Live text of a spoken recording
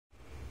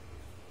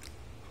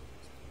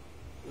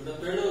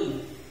Good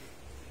afternoon.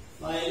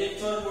 My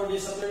lecture for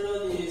this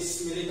afternoon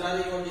is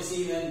military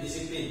courtesy and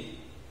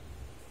discipline.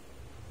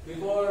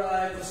 Before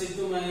I proceed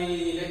to my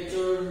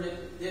lecture,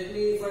 let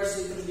me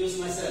first introduce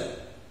myself.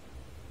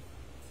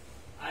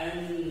 I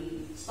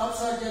am Staff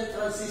Sergeant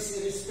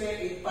Francis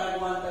Erispe,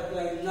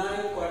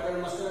 851-559,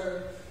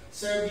 Quartermaster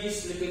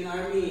Service, Philippine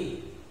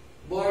Army.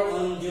 Born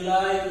on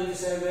July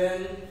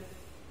 27,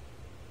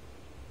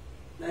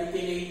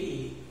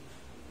 1980.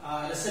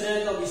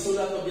 Resident of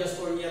Isula, Tobias,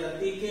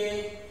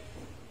 Antique.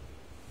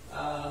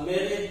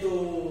 Married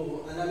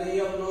to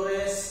Analea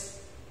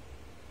Flores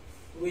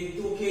with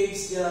 2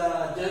 kids,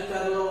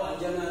 Giancarlo and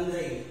Gian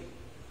Andre.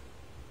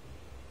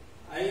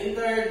 I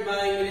entered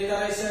my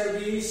military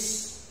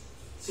service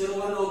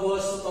 01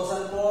 August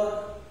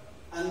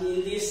 2004 and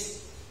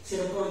enlist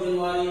 04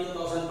 January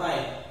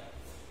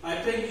 2005. My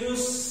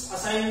previous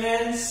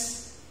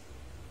assignments,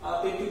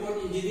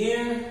 54th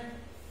Engineer,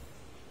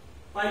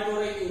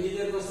 548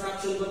 Engineer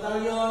Construction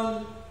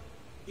Battalion,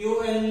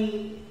 UN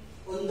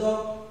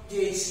Undok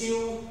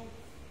GHQ,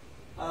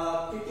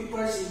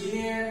 51st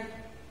Engineer,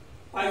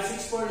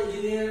 564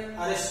 Engineer,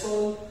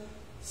 Aresto,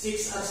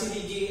 6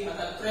 RCDG,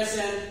 at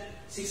present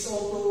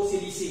 602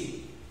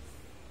 CDC.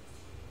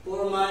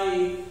 For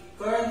my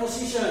current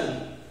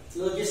position,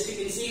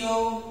 Logistic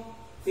NCO,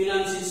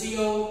 Finance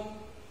NCO.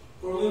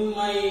 For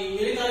my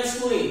military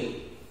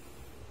schooling,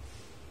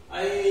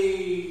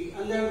 I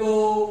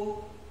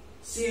undergo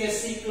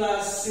CSC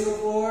Class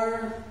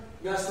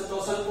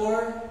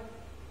 04-2004.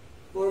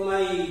 For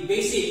my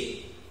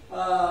basic,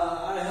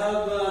 I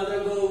have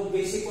undergo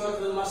Basic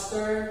Quarter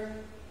Master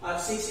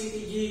at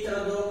 680G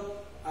Tradoc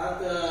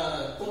at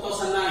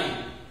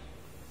 2009.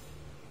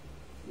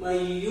 My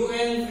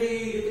UN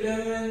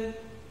pre-deployment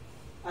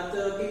at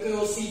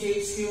PKO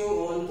CJHQ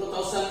on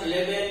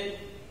 2011.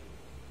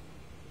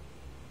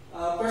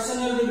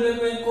 Personal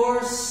Development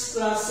Course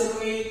Class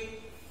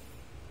 08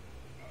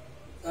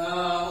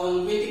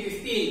 on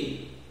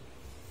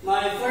 2015.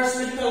 My first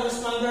medical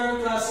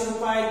responder Class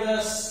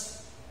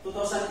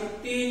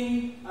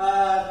 05-2015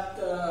 at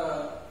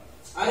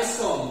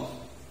Ariscom.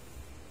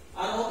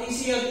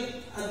 ROTC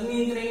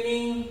admin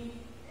training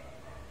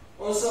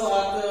also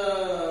at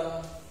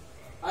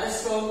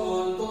Ariscom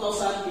on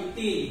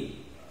 2015.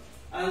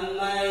 And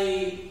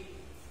my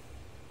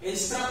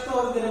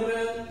instructor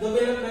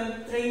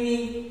development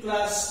training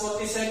Class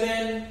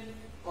 47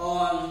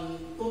 on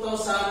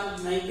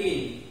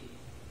 2019.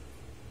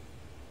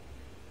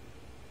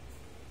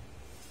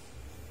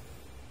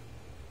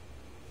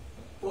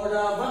 For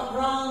the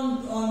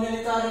background on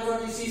military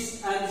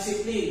courtesies and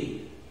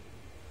discipline,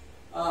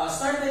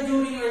 started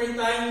during early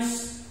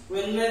times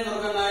when men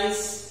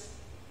organized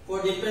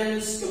for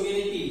defense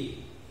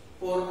community,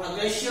 for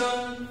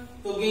aggression,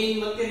 to gain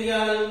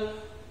material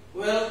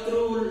wealth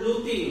through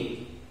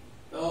looting.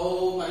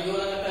 So, pareho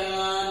lang tayo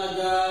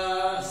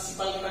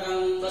nagsipal kita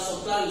ng class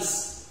of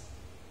clans.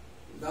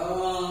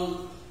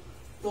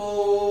 To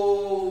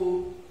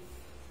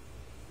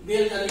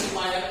build an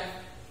empire.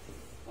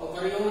 O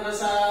pareho na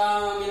sa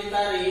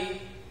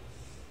military,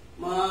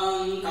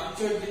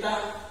 mang-capture kita.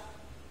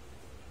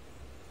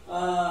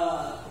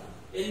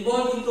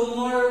 Involved into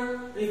more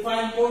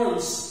refined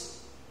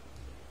forms.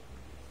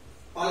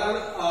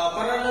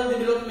 Parallel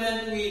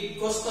development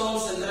with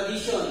customs and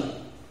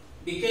tradition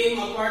became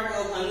a part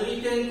of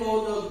unwritten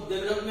code of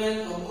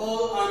development of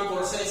all armed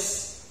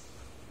forces.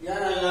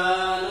 Yan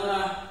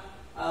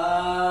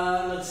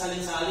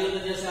nagsalin-salin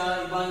na dyan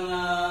sa ibang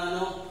mga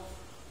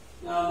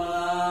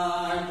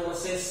armed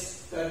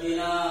forces kaya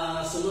na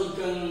sunod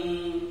kang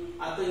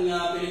ating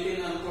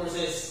Philippine Armed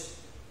Forces.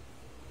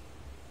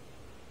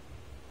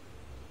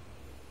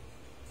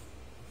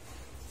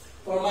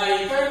 For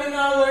my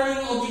terminal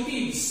learning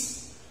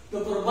objectives,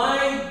 to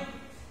provide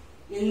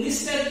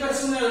enlisted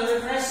personnel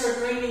refresher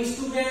training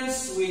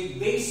students with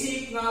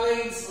basic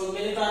knowledge of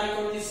military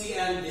courtesy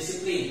and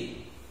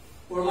discipline.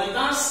 For my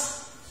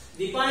task,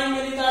 define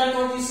military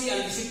courtesy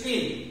and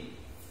discipline.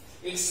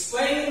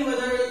 Explain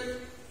whether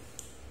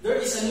there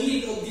is a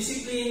need of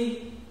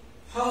discipline,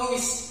 how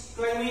is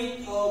climate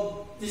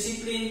of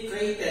discipline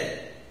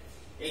created.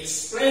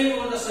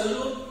 Explain what a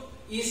salute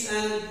is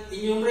and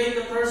enumerate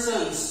the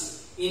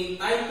persons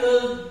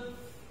entitled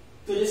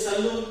to the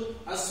salute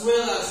as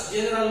well as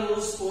general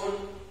rules for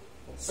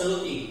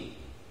saluting.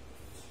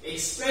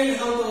 Explain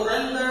how to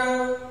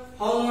render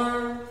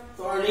honor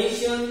to our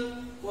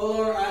nation,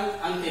 color, and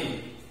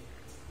anthem.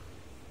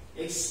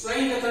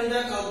 Explain the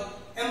conduct of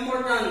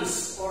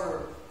importance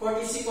or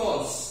courtesy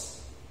calls.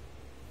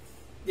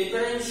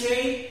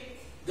 Differentiate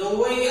the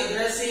way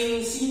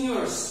addressing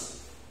seniors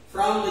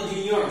from the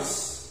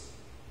juniors.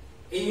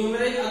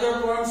 Enumerate other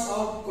forms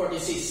of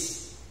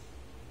courtesies.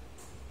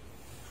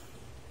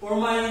 For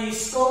my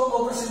scope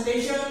of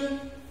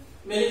presentation,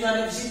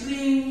 military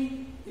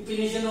discipline,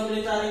 definition of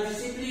military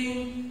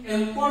discipline,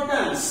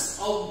 importance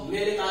of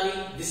military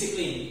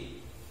discipline,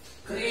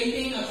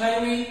 creating a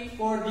climate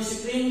for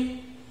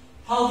discipline,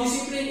 how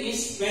discipline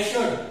is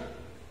measured,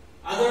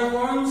 other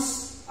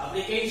forms,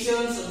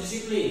 applications of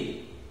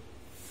discipline,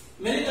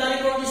 military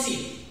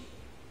courtesy,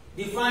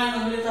 define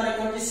on military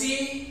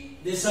courtesy,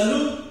 the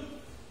salute,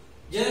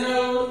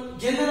 general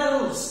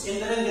rules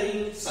in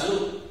rendering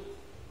salute,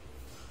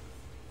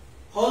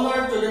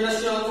 honor to the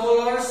national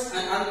colors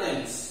and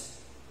anthems,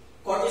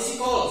 courtesy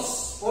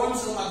calls,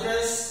 forms of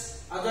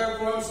address, other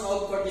forms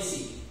of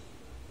courtesy,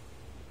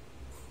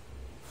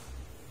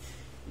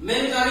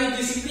 military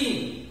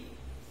discipline,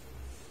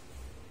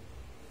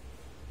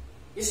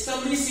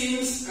 established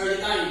since early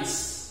times,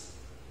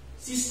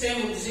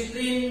 system of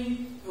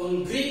discipline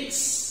on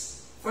Greeks,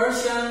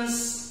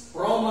 Persians,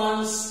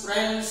 Romans,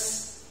 French,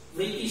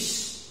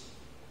 British,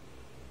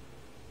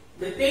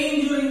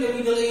 retained during the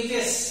Middle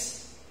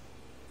Ages,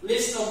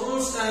 list of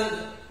rules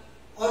and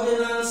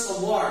ordinance of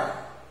war,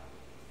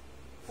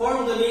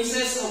 form the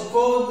basis of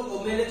code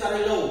of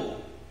military law,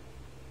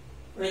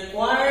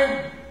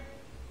 required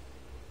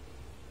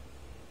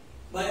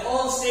by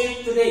all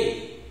states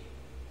today,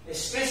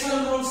 special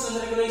rules and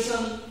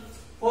regulations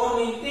for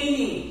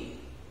maintaining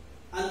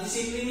and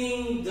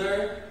disciplining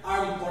their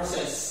armed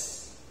forces.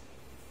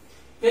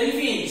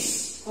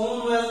 Philippines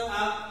Commonwealth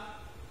Act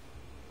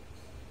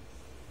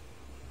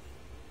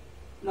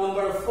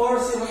number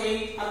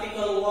 408,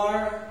 Article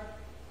War,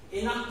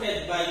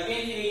 enacted by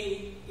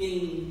PNA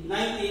in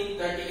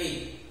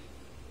 1938.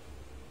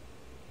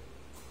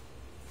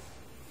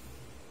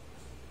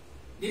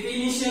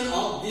 Definition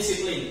of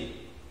discipline: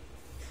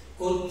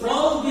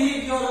 controlled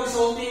behavior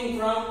resulting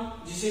from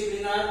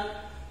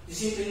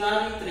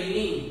disciplinary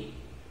training.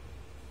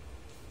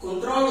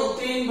 Control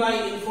obtained by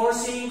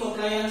enforcing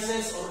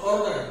compliances or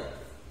order.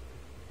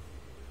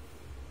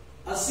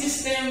 A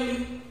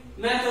system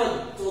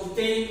method to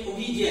obtain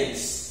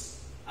obedience.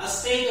 A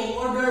state of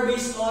order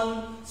based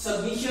on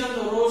submission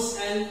to rules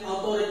and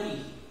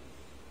authority.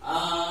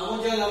 Amo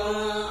dyan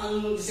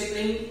ang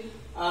discipline,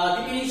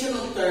 definition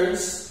of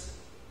terms.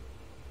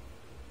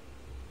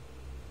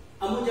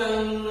 Amo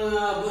dyan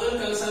buwan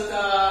kang isang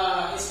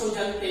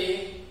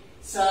ka-estudyante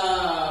sa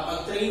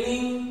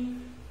pag-training,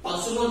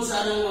 pagsunod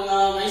sa anong mga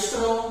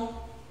maestro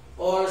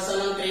or sa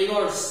ng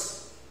trainers.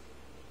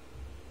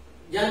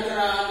 Diyan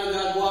kara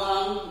nagagawa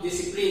ang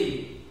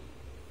discipline.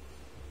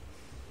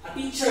 A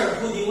teacher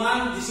who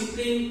demand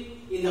discipline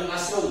in the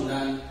classroom.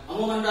 Dan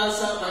amo man dahil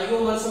sa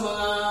payungan sa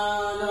mga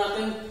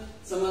natin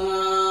sa mga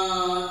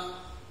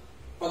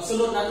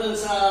pagsunod natin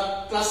sa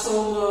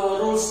classroom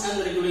rules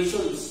and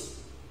regulations.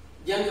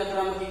 Diyan ka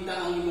para makita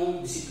ang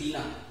imong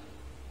disiplina.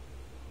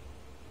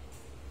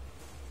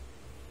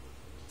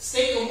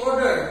 State of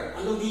order,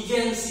 an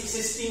obedience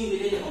existing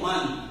within the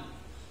command.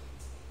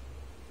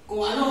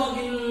 Kung ano ang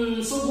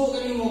ginsubo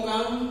kanimo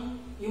kang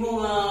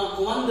imong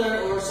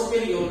commander or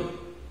superior,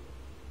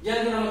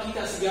 diyan mo na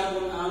makita sa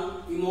gapon ang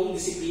imong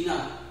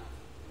disiplina.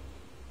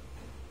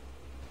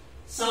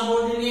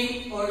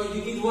 Subordinate or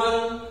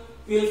individual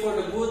will for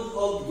the good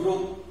of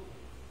group.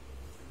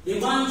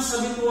 Demands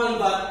habitual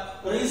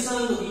but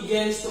reasoned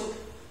obedience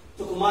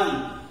to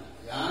command.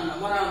 Yan,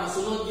 mara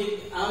masunod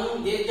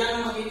ang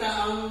diyan makita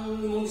ang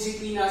imong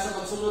disiplina sa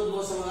pagsunod mo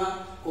sa mga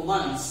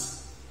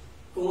commands.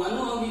 Kung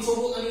ano ang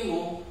ginsubo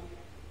kanimo,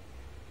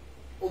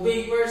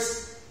 obey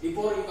first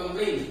before you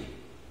complain.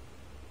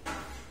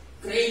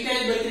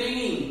 Created by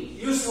training,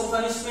 use of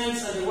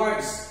punishments and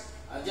rewards.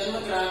 At diyan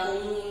magkara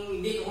kung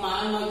hindi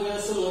kumaan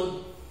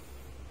magsunod,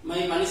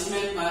 may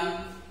punishment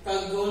man.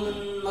 Kag kung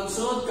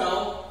magsunod ka,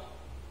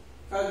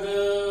 kag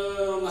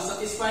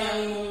masatisfy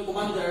ang imong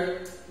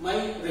commander,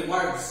 may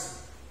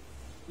rewards.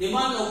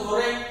 Demand of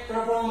correct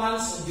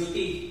performance of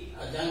duty.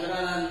 At diyan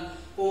karanan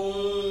kung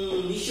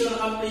mission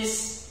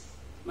accomplished,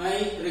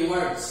 may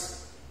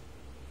rewards.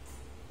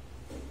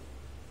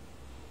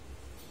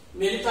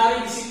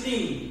 Military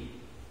discipline.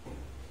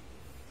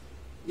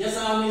 Diyan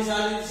sa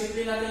military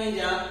discipline natin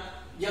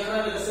diyan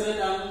karanan nagasunod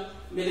ang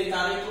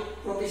military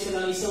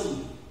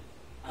professionalism.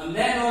 A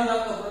men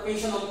without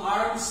occupation of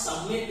arms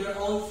submit their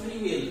own free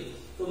will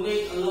to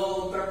make a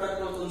law of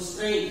perpetual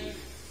constraint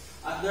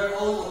at their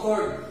own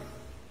accord.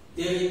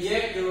 They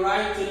reject the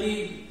right to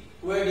live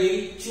where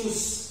they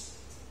choose.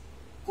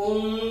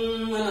 Kung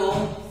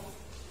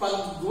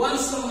pag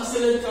once na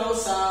makasunod ka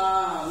sa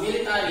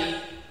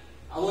military,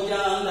 amo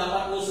dyan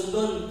dapat mo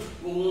sundon.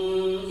 Kung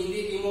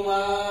hindi mo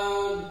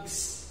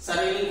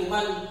sariling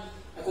kuman,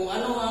 kung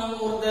ano ang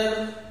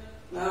order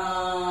na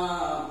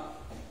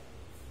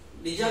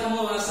di dyan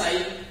mo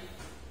assign,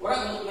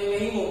 wala may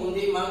mahimo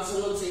kundi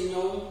magsunod sa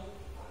inyong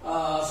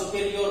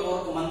superior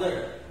or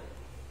commander.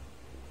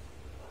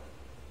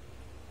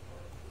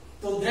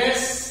 To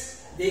dress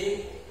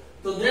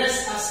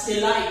as they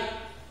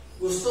like.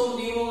 Gusto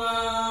hindi mo nga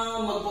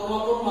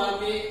magporma-porma,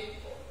 di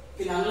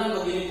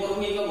kinahanglan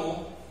mag-uniforme ka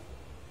mo,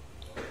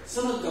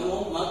 sunod ka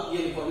mo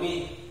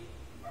mag-uniforme.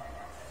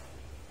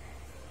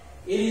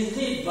 It is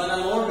need but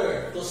an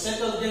order to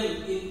settle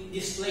them in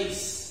this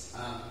place.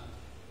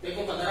 Kaya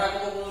kung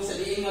padara ko kung sa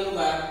diing nga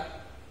lugar,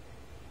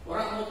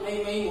 wala mo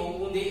may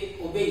mo,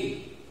 kundi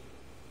obey.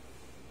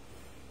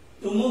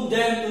 To move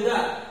them to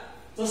that.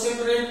 To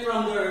separate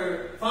from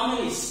their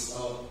families.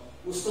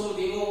 Gusto mo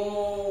di mo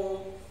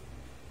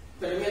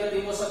permira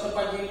di mo sa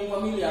tapat di mong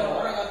pamilya,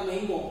 wala ka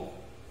mahimo.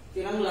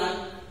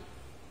 Kinanglan,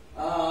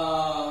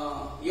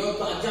 you have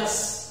to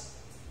adjust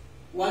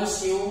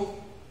once you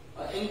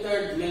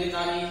entered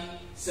military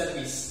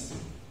service.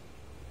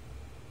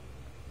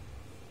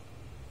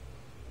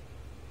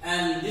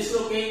 And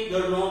dislocate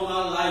their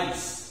normal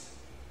lives.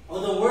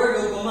 On the word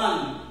of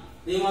command,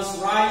 they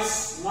must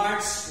rise,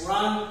 march,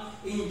 run,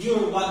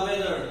 endure bad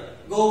weather,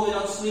 go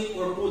without sleep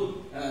or food.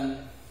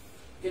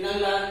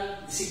 Kinanglan,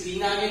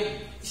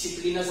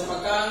 disiplina sa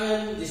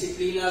pagkain,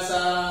 disiplina sa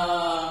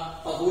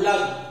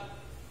paghulag.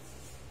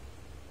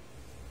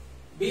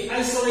 Be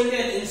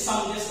isolated in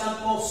some distant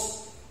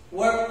post,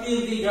 work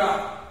till they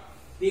drop.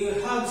 They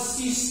will have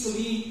ceased to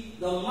be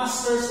the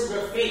masters of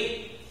their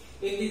fate.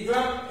 If they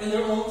drop in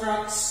their own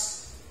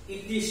tracks,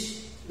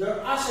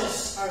 their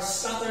ashes are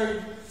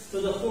scattered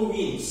to the four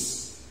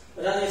winds.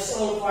 That is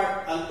all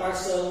part and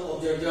parcel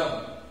of their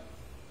job.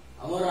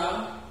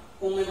 Amora,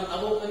 kung may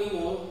matabo ka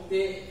nimo,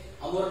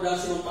 amor daw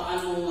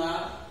sinumpaan mo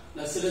nga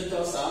nagsulod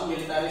ka sa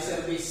military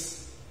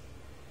service.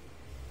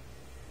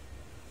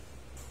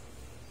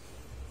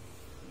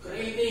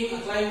 Creating a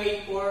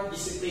climate for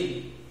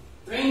discipline.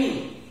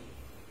 Training.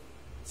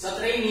 Sa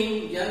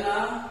training, yan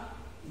na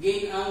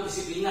gain ang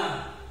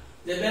disiplina.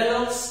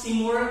 Develops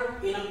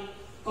teamwork in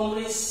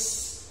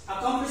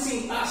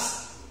accomplishing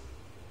tasks.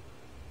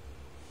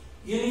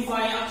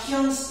 Unify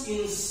actions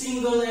in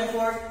single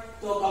effort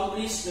to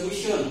accomplish the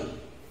mission.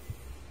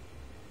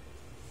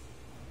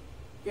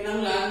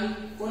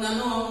 Kinanglan, kung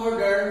ano ang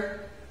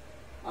order,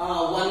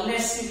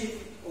 oneness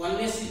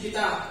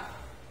kita.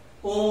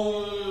 Kung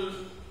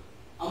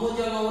amo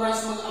dyan nga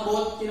oras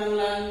mag-abot,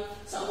 kinanglan,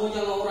 sa amo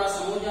dyan nga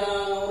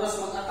oras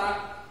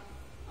mag-attack,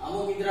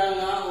 amo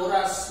bidra nga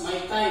oras, my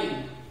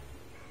time.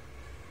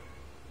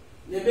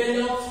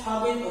 Develop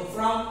habit of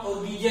prompt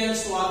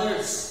obedience to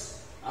others.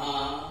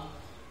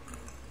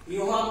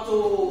 You have to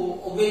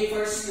obey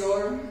first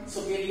your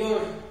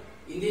superior.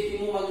 Hindi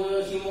mo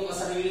maghimo ka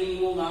sarili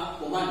mo nga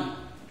command.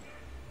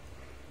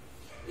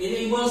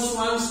 Enables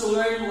ones to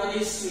learn what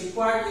is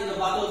required in the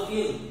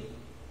battlefield.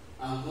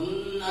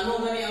 Kung ano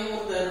gani ang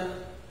order,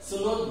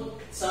 sunod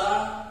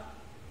sa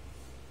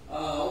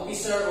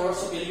officer or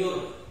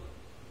superior.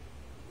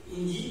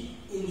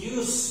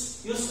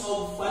 Use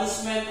of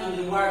punishment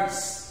and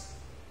rewards.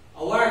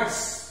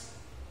 Awards,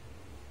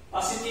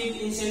 positive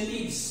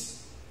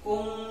incentives.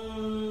 Kung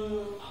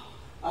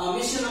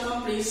mission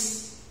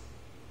accomplished,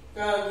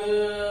 kag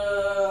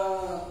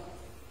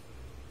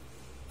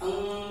ang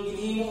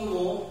ginhimo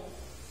mo,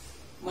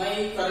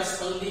 may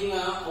corresponding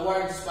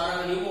awards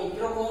para kanimo.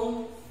 Pero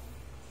kung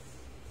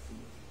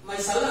may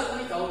sala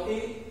ka ikaw,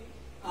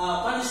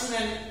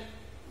 punishment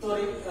to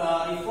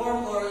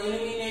reform or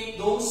eliminate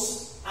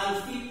those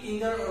unfit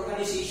in their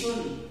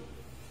organization.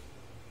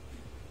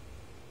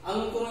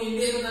 Ang kung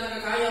hindi na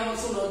nakakaya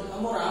magsunod,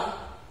 amora,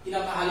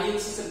 pinapahalin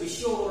sa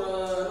serbisyo or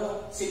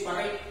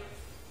separate.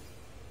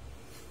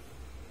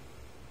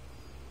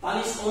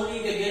 Punish only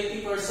the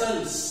guilty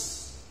persons,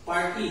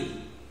 party.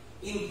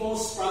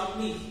 Impose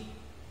promptly.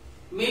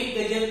 Make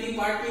the guilty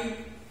party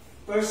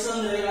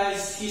person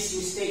realize his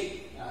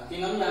mistake.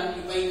 Kinanglan,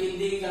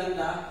 ipaintindi ka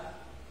na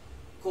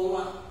kung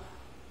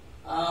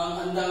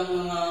andang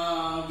mga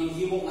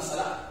ginhimo nga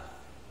sala.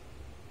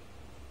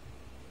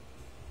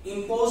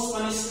 Impose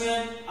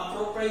punishment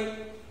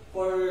appropriate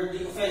for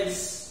the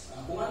offense.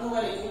 Kung ano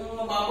gali, kung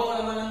mababaw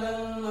naman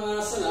ang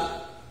mga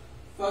sala,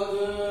 pag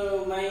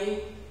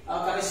may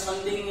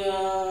corresponding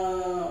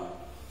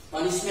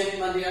punishment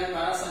man diyan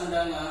para sa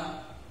andang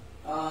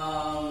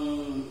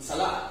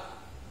sala.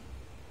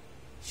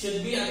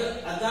 Should be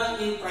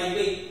done in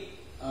private.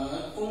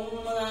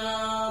 Kung mga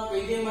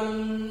pwede man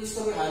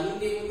istoryahan,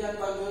 hindi mo dyan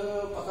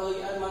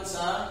pagpakalian man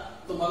sa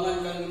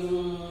tubangan kang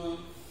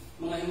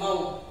mga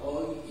imaw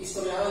o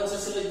istoryahan sa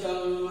sulod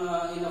kang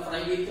in a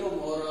private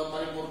room or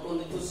pariporton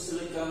dito sa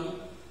sulod kang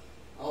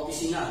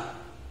opisina.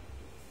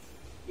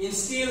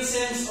 Instill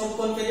sense of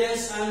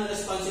confidence and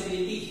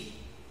responsibility.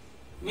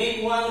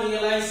 Make one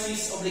realize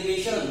his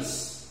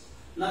obligations,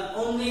 not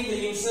only to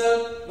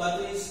himself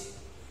but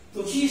to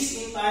his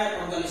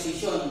entire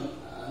organization.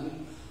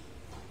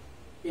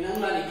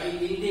 Kinanglan,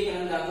 ipaintindi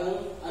ka nang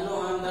kung ano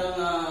handang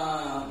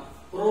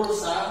role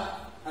sa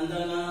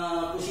handang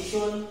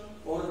posisyon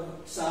or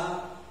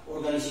sa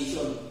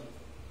organization.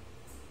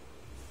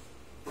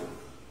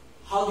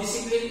 How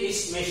discipline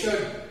is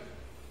measured.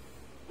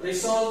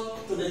 Result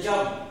to the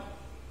job.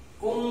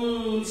 Kung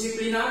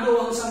disiplinado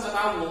ang isang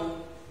katao,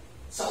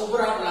 sa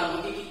obra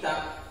lang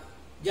makikita,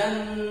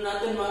 diyan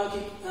natin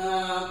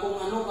makikita kung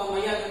ano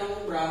kamayag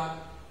ng obra,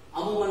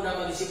 amo man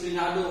dapat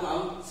disiplinado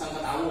ang isang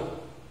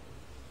katao.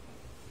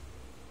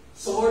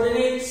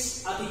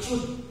 Subordinates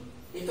attitude.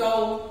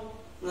 Ikaw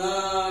nga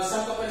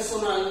sa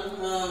kapersonal,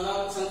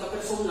 sa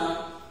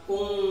kapersona,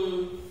 kung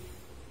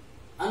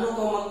ano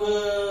ka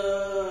mag-deal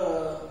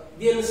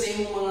sa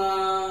imong mga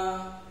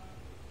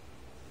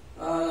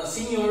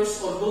seniors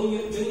or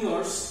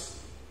juniors,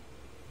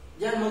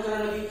 diyan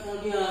magkaroon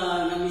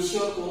ng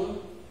mission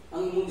kung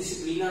ang imong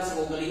disiplina sa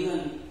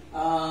kaugalingan.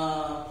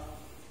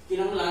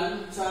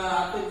 Kinanglan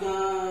sa ating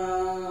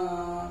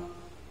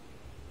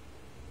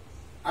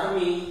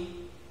army,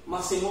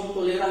 maximum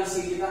tolerance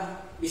kita.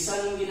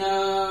 Bisan gina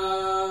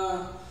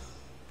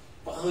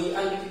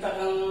pahuyan kita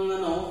kang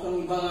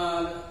kang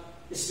ibang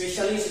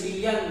especially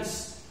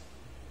civilians.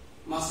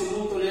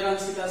 Maximum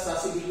tolerance kita sa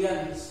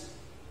civilians.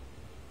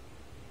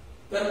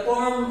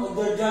 Perform of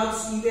their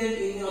jobs even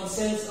in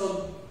absence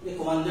of the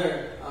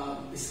commander.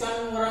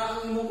 Biskan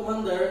wala ang imong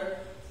commander,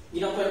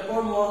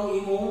 gina-perform mo ang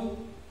imong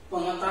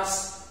mga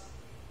task.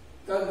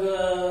 Kag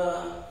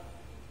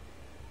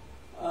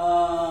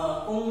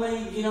kung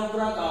may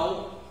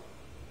ginabrakaw,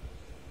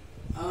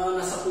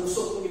 nasa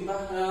puso ko, di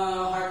ba?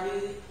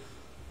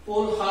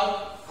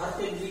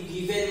 Heartedly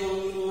given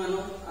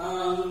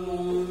ang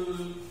imong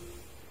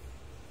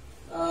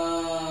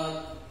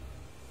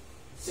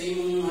sa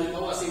imong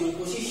halimbawa sa imong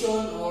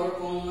position or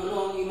kung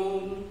ang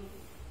imong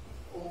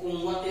o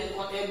kung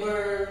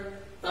whatever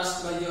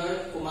task by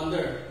your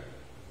commander.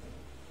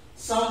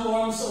 Some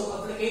forms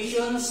of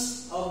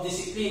applications of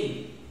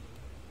discipline.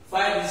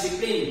 Fire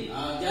discipline.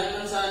 Diyan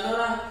lang sa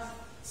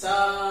sa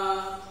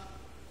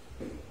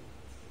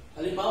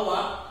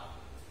halimbawa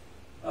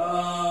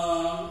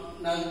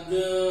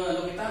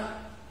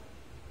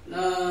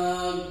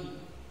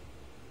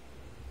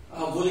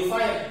volley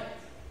fire.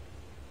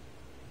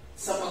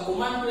 Sa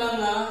pag-command lang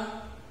na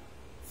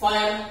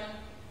fire,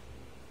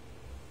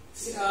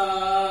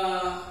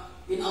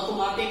 in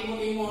automatic mo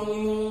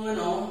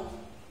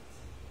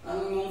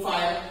ang imong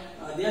fire,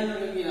 diyan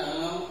lang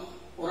ginagawa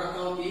ora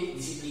county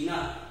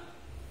disiplina.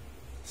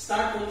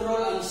 Start,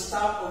 control, and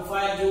stop of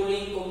fire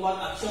during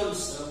combat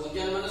actions. Kung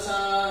diyan man sa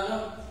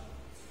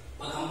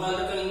paghambal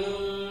na kang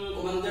inyong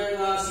commander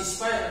na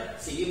ceasefire,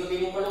 sige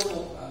pati mo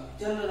palungkok.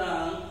 Diyan na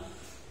lang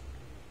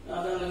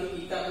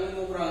nakikita kami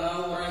mo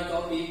ora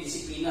ikaw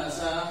disiplina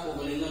sa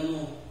kagalingan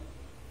mo.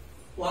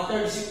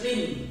 Water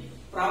discipline,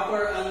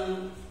 proper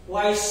and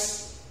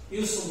wise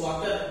use of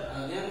water.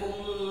 Diyan kung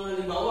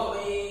halimbawa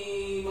may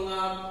mga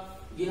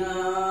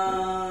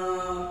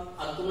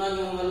atunan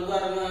yung mga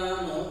lugar na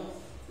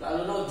lalo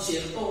na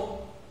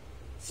desierto,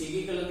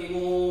 sige ka lagi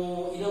mo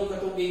inom ka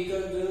tubig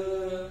kag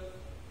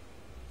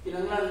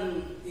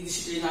kinanglan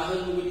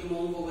disiplinahan mo gid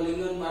mo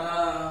kagalingan para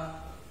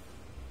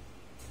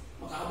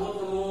makaabot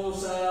mo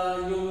sa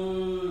yung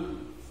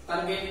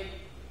target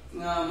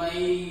nga may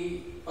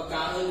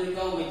pagkaon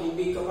ikaw, may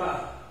tubig ka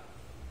pa.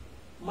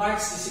 March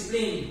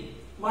discipline,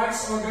 march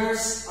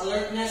orders,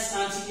 alertness,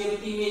 and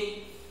security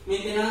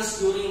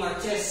maintenance during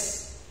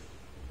marches.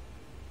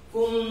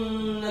 Kung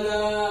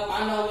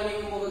paano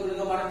galing mo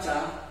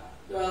nagamarcha,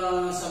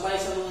 sabay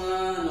sa mga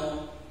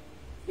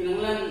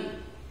kinanglan,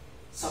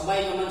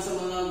 sabay naman sa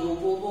mga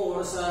grupo mo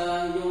or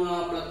sa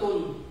inyong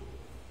platoon,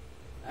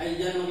 ay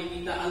dyan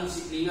makikita ang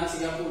disiplina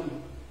sa Japon.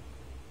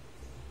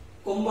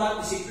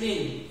 Combat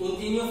discipline,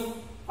 continue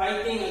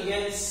fighting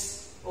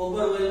against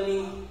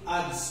overwhelming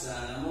odds.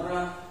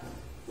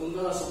 Kung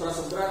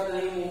sobra-sobra na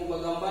yung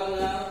magambal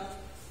na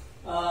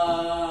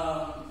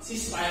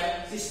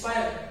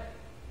ceasefire.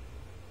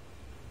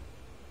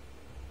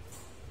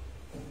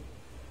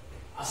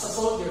 As a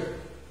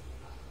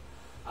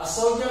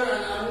soldier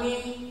and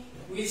army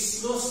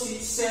which lose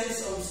its sense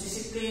of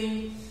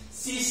discipline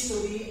cease to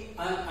be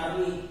an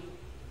army.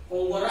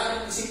 Kung wala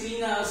ang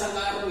disiplina sa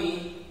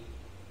army,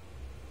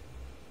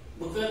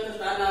 bukat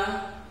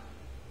na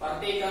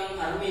parte kang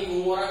army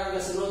kung wala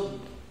kang kasunod.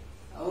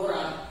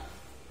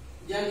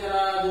 Diyan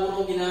ka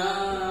duro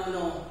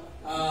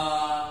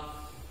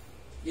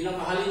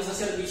ginapahalin sa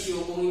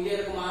serbisyo. Kung hindi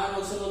ka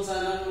magsunod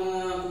sa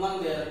mga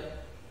commander,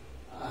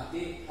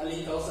 di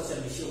halin ka sa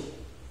serbisyo.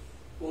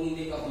 Kung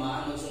hindi ka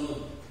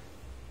magsunod.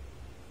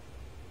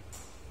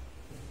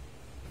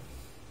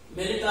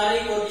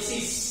 Military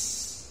codices.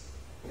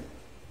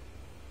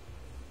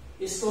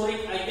 Historic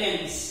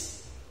items.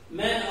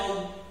 Men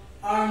of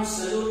arms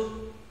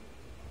salute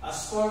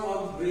as form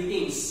of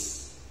greetings.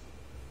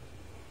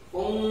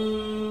 Kung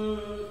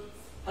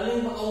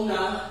halin pa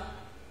kauna,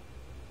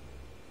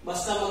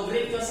 basta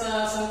mag-greet ka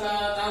sa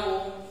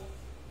katao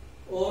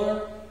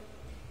or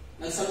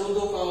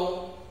nagsaludo ka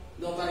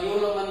do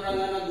pariola man ra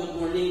nga good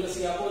morning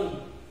kasi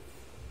hapon.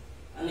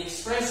 An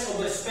express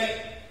of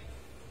respect.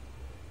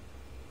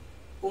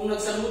 Kung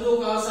nagsaludo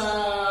ka sa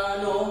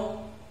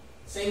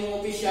sa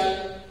imong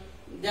opisyal,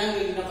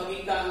 diyan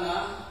ginapakita nga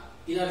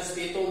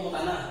ginarespeto mo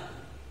kana.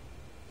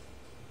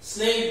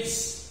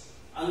 Slaves,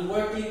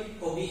 unworthy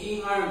of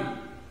being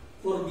armed,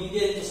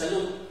 forbidden to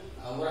salute.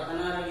 Wala ka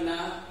na rin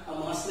ang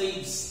mga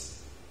slaves.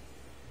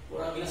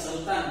 Wala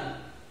ginasalutan.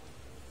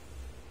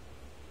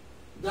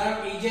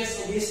 Dark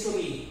ages of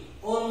history.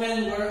 All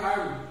men were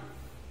armed.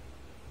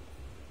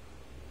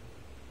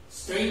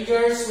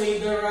 Strangers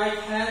wave their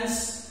right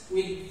hands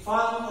with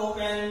palm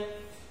open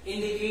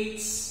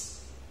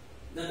indicates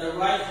that the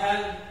right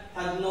hand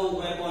had no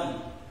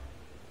weapon.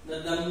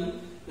 That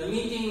the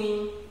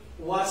meeting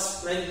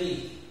was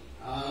friendly.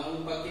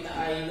 Ang pagkita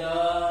ay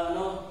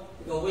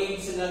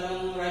wave sila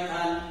ng right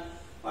hand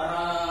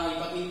para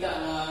ipakita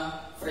na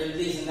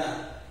friendly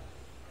sila.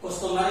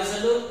 Customary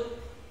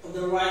salute of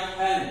the right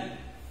hand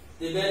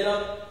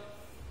developed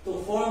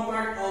to form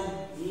part of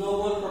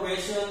noble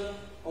profession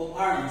of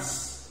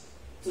arms.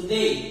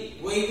 Today,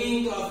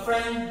 waving to a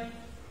friend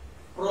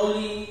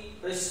probably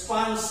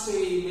responds to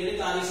a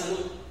military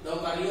salute. Daw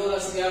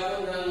karyola si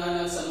Gapon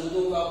nga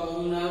nagsaludo ka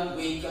kung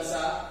nag-wave ka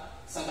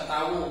sa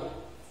katawo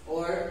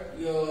or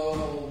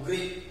yung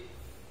greet.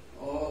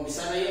 O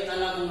bisa na yun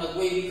na kung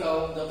nag-wave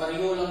ikaw, daw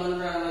karyola man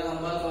ra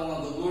nagambal ka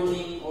mga good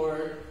morning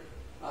or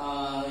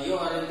you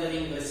are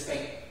rendering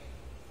respect.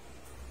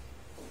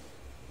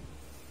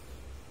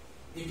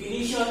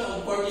 Definition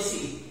of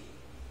courtesy: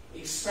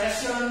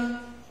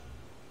 expression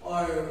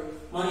or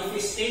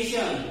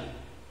manifestation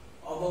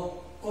of a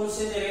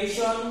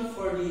consideration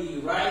for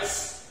the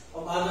rights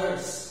of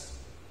others.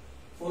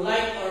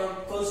 Polite or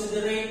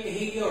considerate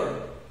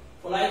behavior.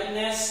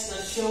 Politeness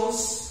that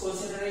shows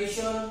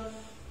consideration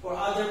for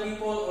other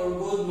people or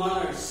good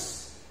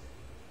manners.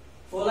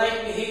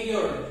 Polite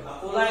behavior,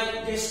 a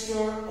polite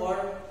gesture or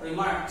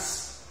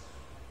remarks.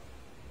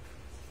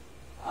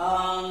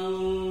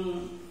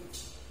 Ang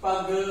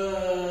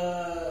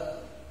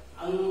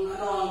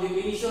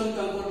definition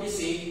ng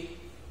courtesy,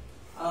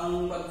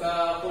 ang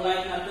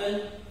pagka-polite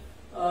natin,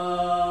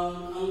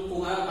 ang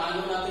kung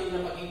paano natin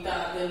napakita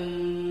atin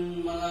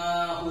mga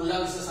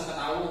hulag sa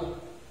sangkatao.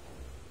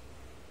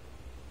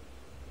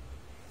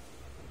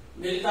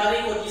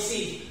 Military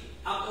courtesy,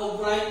 act of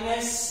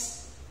politeness,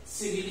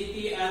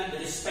 civility, and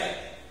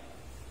respect.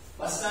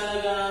 Basta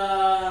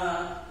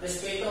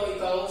respeto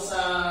ikaw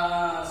sa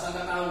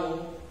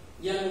sangkatao,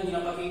 yan ang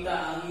pinapakita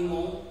ang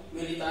imong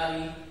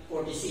military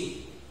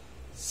courtesy.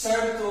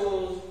 Serve to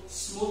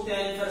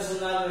smoothen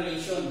personal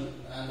relation.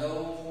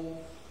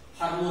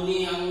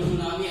 Harmony ang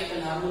nami at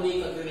ang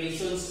harmony kag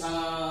relations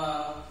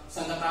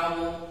sa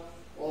katao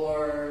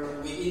or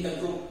within the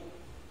group.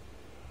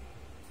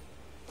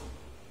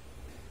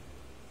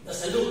 The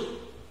salute.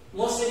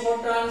 Most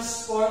important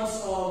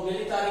forms of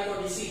military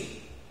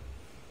courtesy.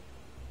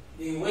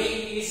 The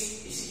way it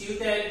is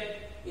executed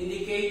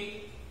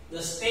indicate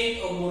the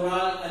state of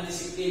moral and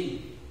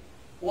discipline.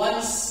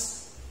 Once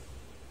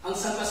ang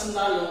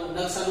sangkasundalo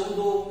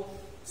nagsaludo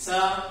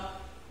sa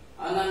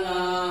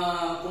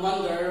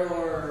commander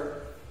or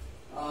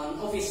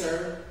an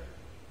officer,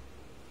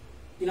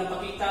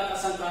 pinapakita ka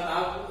sa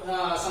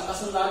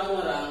kasundalo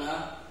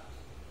nga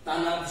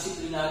tanang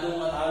disiplinado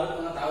nga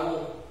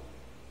tao.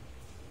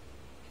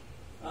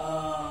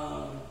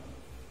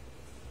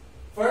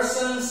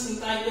 Persons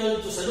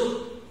entitled to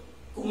salute.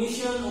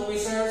 Commission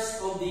officers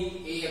of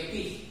the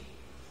AFP.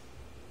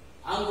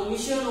 Ang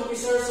commission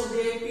officers of the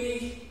AFP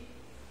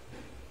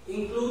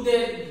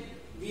included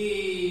the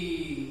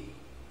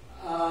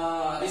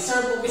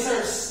reserve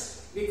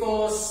officers,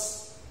 because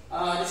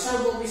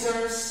reserve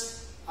officers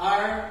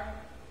are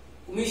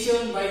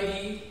commissioned by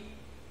the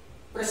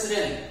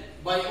President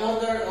by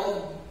order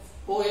of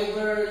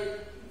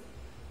whoever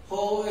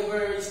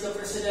is the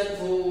President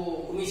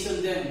who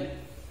commissioned them.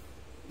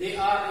 They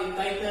are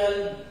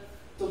entitled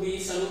to be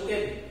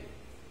saluted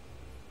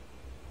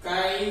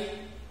kay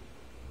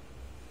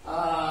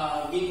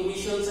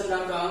gi-commission sa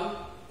dakang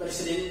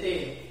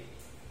Presidente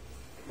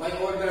by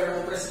order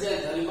of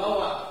President.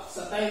 Halimbawa,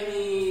 sa time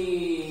ni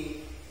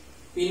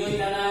Pinoy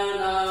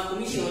na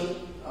commission,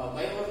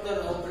 by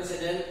order of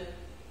President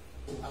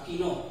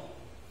Aquino.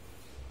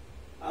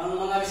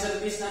 Ang mga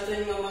reservist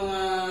natin ng mga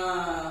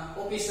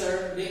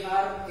officer, they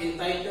are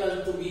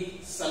entitled to be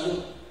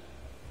salute.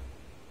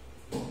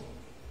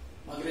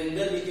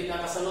 Mag-render, di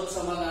kinakasalot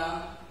sa mga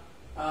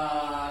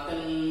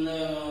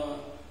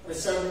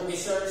reserve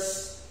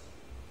officers.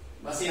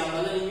 Base ang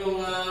mga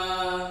ninyong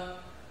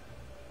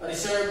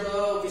reserve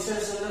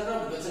officers sa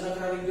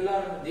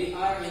nagka-regular, they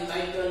are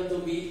entitled to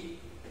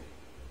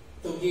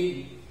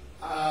give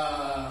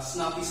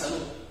snappy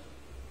salute.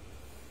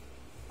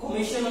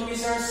 Commission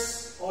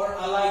officers or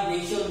allied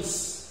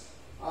nations,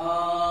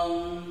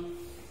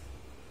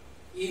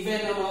 even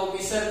ang mga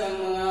officer ng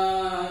mga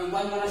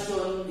ibang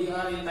nasyon, they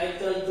are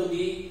entitled to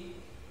be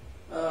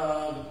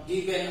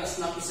given a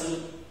snappy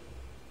salute.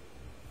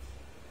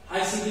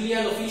 High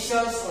civilian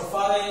officials or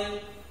foreign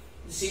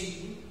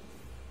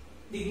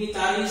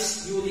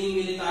dignitaries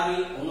during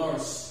military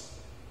honors.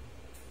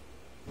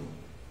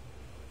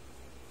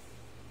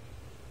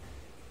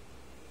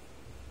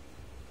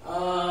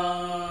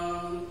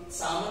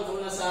 Sa amin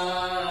kung nasa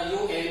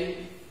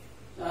UN,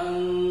 ang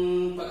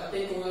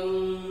pag-attend ko kang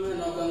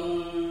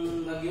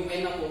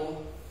nag-UN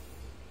ako,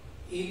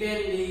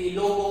 even the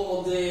logo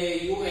of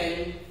the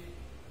UN,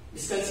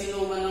 biskan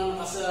sino man ang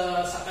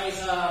nakasakay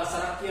sa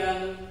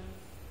sarakyan,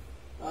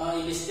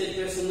 enlisted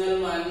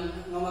personnel man,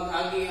 nga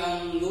mag-agi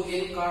ang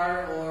UN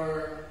car or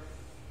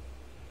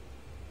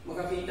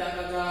makakita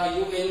ka ka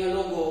UN nga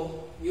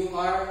logo, you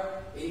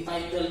are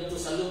entitled to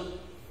salute.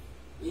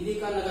 Hindi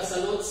ka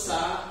nagasalute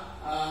sa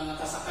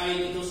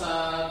nakasakay dito sa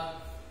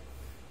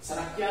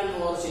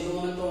sarakyan or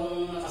sino man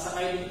itong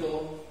nakasakay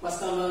dito,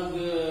 basta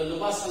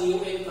maglubas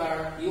ang UN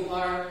car, you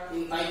are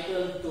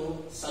entitled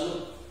to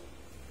salute.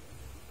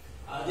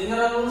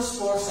 General rules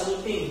for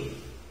saluting.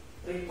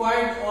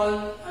 Required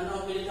on and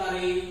off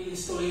military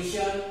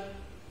installation,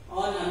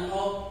 on and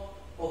off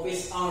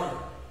office hour.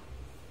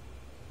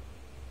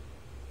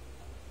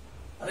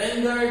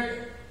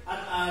 Rendered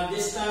at a a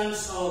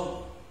distance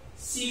of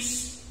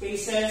 6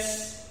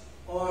 paces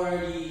or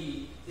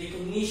the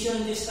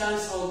recognition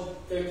distance of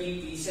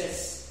 30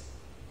 paces,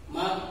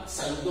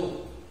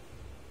 magsaludo.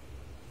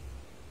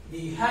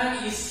 The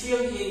hand is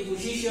held in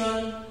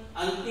position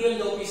until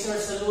the officer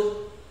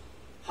salute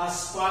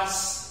has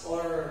passed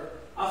or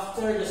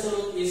after the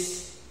salute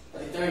is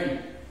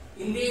returned.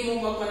 Hindi mo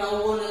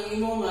magpanawon ang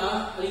imo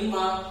nga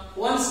halima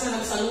once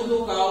na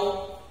nagsaludo ka,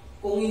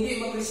 kung hindi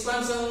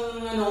mag-response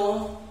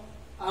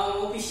ang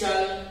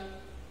opisyal,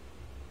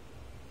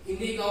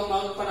 hindi ka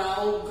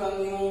magpanawog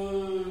kang yung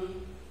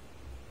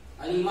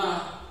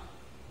halima.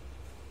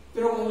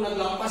 Pero kung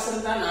naglampas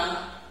ang tana,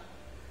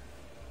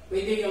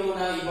 pwede ka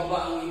muna ibaba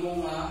ang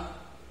imong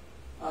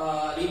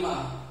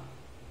halima.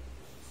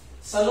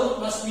 Salute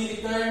must be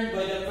returned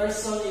by the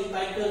person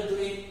entitled to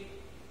it.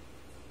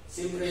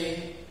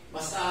 Siyempre,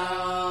 basta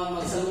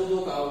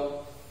magsaludo ka,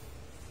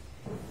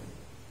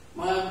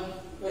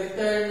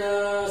 mag-return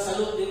na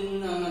salute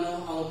din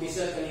ang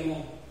officer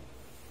kanimo.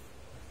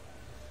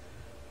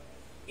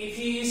 If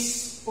he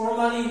is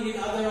formally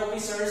with other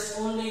officers,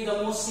 only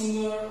the most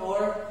senior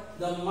or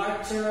the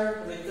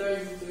marcher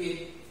return to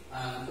it.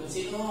 Kung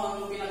sino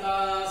ang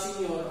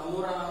pinaka-senior,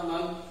 amura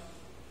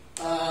mag-return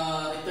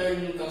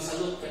kang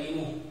salute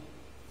kanimo.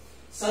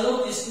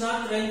 Salute is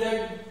not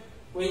rendered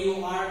when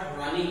you are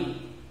running.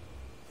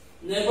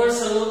 Never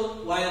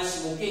salute while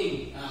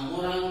smoking.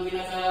 Murang may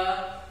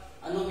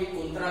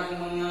kontra ng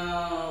mga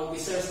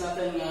officers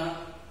natin nga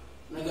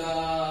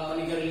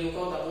nagapanigarilyo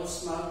ka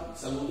tapos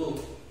magsaludo.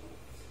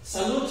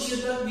 Salute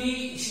should not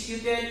be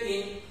executed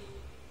in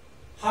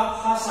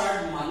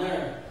haphazard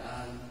manner.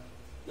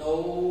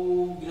 Daw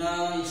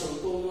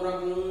gina-insulto mo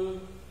ra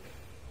kung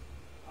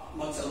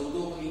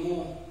magsaludo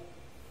kanimo.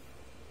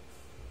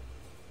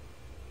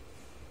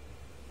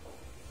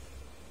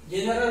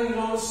 General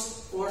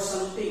rules for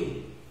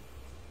saluting.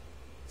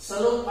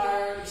 Salute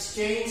are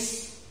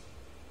exchanged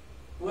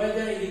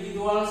whether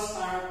individuals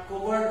are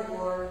covered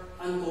or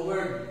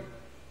uncovered.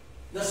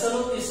 The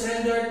salute is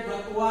rendered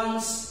but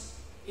once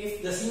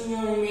if the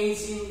senior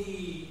remains in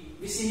the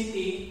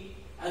vicinity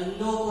and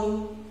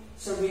no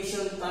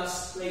conversation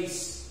takes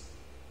place.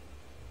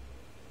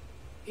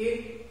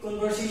 If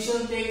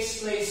conversation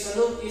takes place,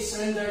 salute is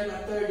rendered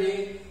after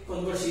the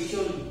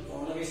conversation.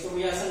 Kung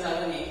nag-istoryasan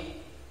natin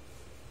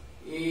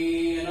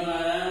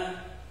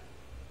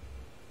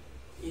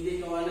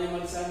hindi ka na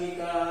magsabi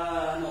ka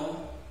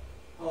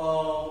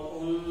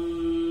kung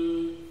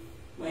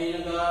may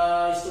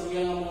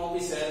nag-istorya ng mga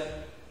officer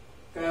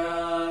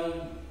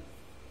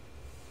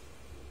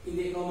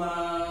hindi ka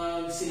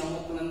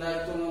magsinamok ng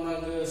dato na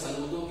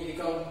magsaludo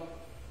ikaw.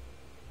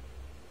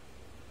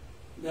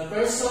 The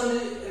person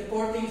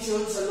reporting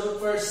should salute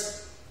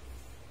first.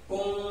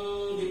 Kung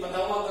di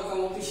patawag ka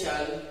kang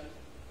opisyal,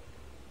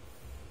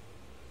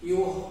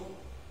 you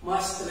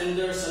must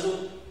render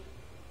salute.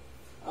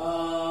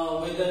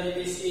 Whether it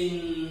is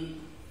in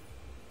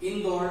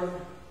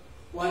indoor,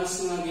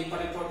 once nga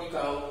gipa-report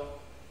ikaw,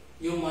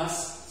 you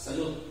must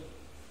salute.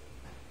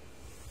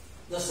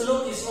 The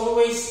salute is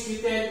always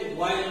greeted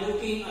while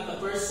looking at the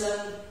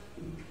person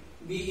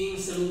being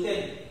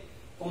saluted.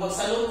 Kung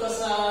magsalute ka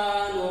sa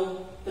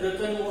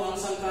tirakan mo ang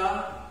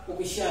sangka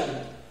opisyal,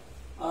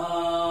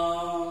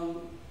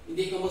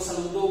 hindi ka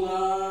magsaludo nga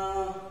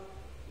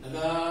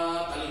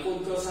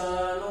nagatalikod ka sa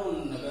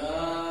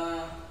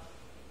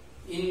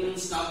in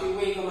snappy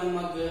way ka man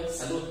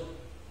mag-salute.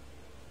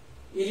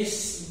 It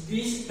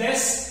is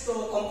best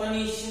to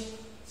accompany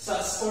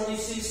such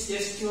courtesies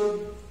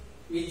gesture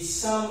with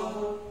some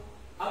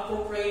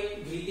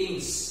appropriate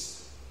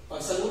greetings. Pag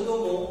saludo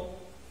mo,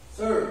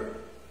 sir,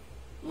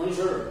 morning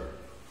sir,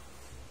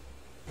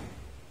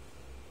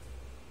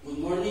 good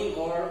morning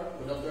or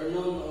good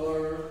afternoon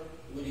or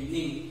good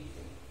evening.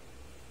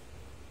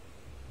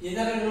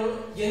 General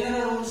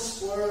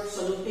rules for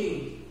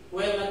saluting.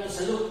 Well, not to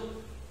salute.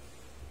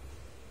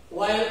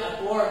 While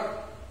at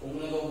work,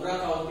 kung nag-obra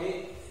ka,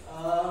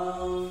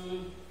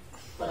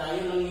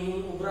 padayon lang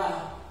yung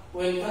obra.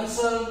 When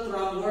cancelled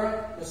from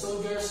work, the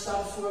soldier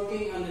stops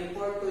working and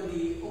report to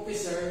the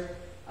officer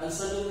and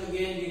salute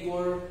again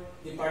before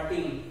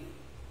departing.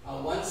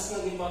 Once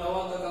nga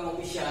gipatawag ka kang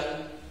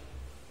opisyal,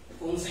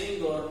 kung sa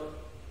indoor,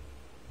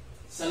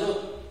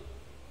 salute.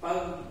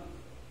 Pag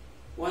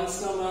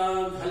once na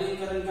maghalin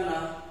ka rin ka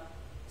na,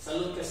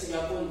 salute ka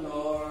sigapon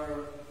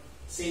or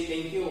say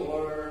thank you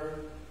or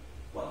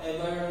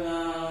whatever na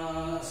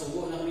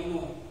sugo na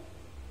mo.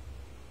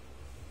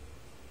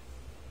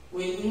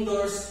 When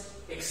indoors,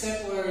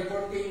 except for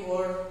reporting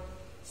or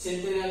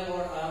sentinel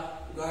or a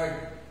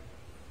guard.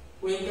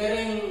 When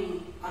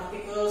carrying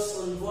articles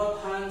on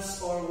both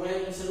hands or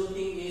when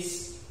saluting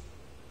is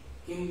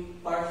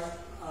impractical.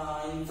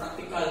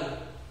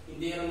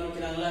 Hindi rin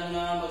kinanglan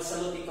nga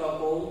magsalute ikaw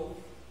kung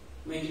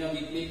may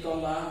ginabitlit ka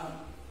nga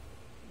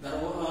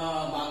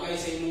bagay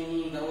sa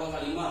inyong darwang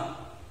kalima.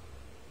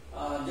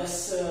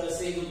 Just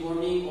say good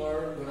morning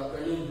or good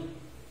afternoon.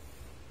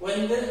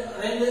 When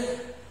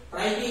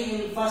riding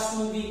in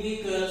fast-moving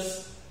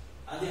vehicles,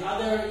 the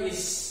other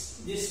is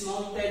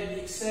dismounted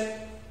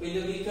except when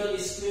the vehicle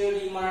is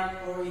clearly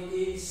marked or it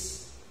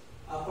is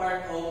a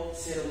part of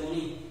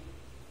ceremony.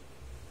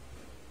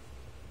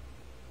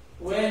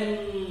 When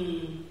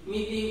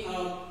meeting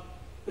up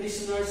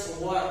prisoners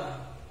of war,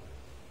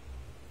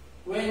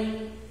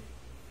 when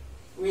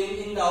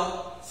in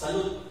doubt,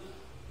 salute.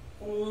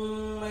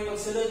 Kung may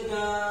magsalud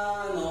na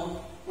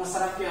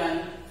masarap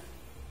yan,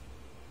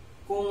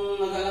 kung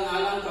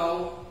nagalang-alang ka,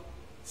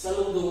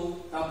 saludo,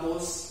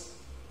 tapos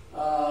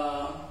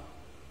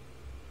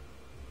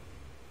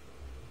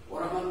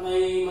wala man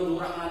may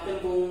madura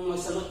natin kung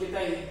magsalute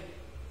kita eh.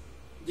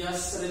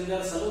 Just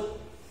surrender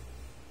salute.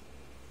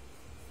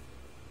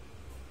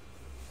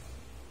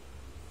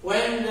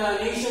 When the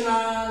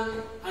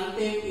national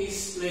anthem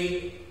is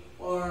played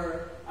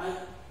or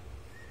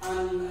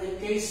an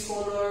encased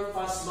color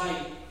pass by,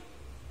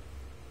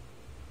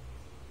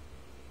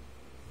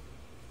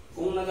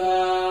 kung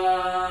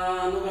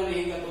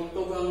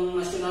katugtog ang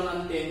national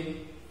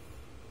anthem,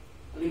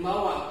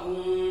 halimbawa, kung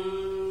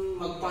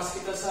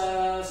mag-pass kita sa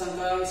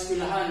sangka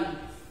eskwelahan,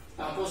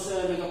 tapos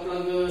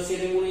nag-plug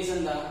ceremony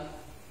sanda,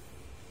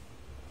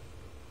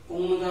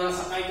 kung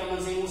nagasakay ka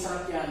man sa imong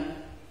sarakyan,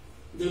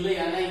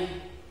 dulay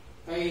anay.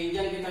 Kay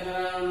diyan kita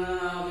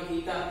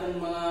nakakita atong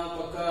mga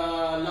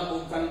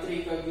pagka-love of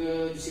country kag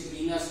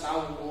disiplina sa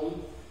tao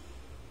kung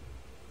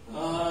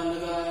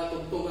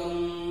nagatugtog ang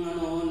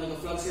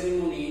naga-flag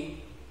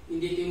ceremony,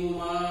 hindi ti mo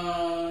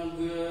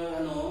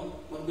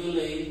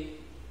mag-delay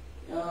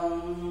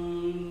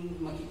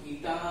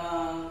makikita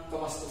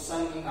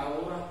kawastusan ng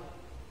tao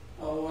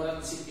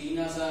warat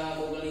disiplina sa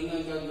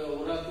kaugalingan kag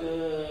warat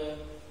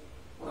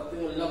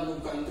love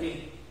of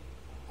country.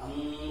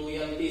 Ang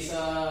loyalty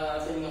sa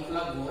ating mga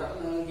flag, warat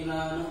na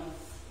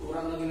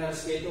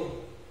ginarespeto.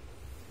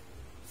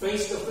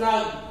 Face the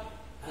flag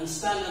and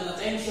stand at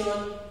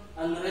attention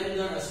and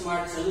render a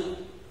smart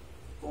salute.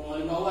 Kung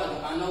halimbawa,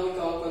 nakanaw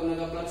ikaw pag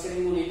nag-flag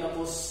ceremony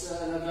tapos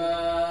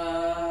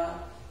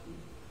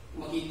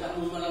makita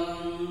mo malang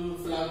ang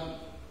flag,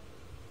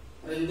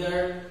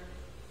 render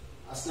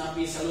a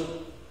snappy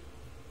salute.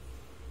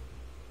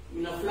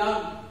 When a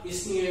flag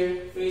is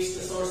near,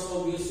 face the source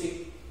of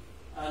music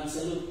and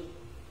salute.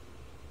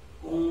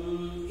 Kung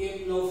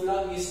if no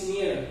flag is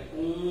near,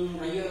 kung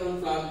rayo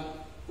ang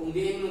flag, kung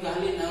diin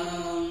magahalin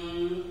ang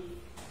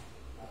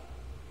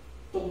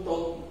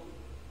tugtog,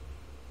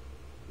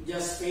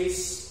 just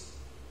face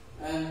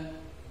and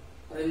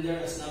render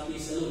a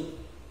snappy salute.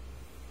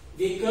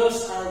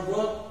 Vehicles are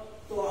brought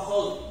to a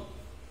halt.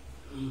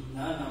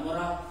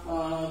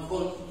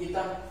 Halt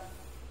kita.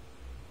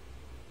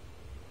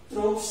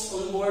 Troops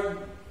on board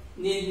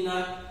need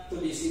not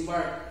to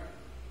disembark.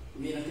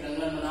 Hindi na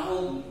kinanglan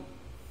manaog.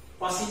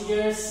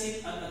 Passengers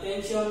sit at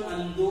attention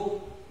and do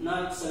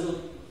not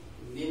salute.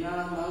 Hindi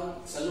na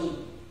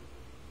mag-salute.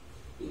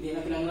 Hindi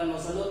na kinanglan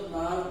mag-salute,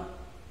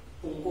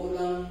 tungko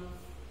lang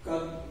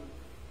kag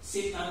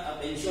sit at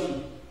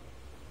attention.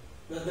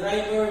 The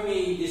driver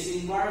may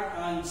disembark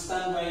and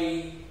stand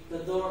by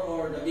the door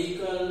or the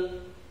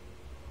vehicle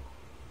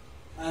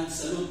and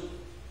salute.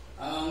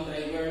 Ang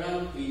driver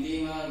lang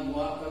pwede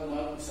magawa kag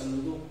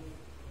mag-saludo.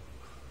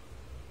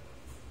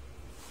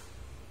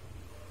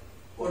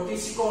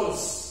 Courtesy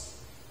calls.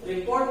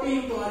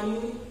 Reporting to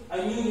a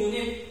new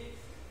unit.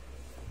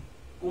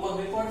 Kung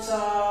mag-report sa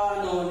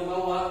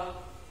halimbawa,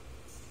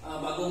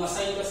 bago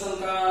ma-assign ka sa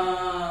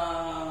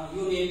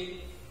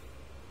unit,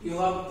 you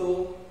have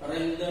to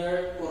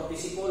render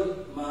courtesy call.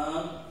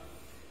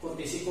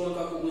 Courtesy call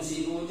ka kung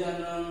sino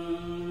dyan ng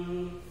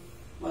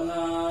mga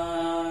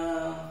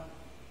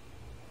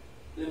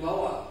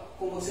halimbawa,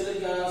 kung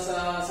magsilid ka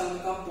sa isang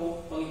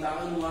kampo,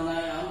 pangitaan mo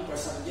na ang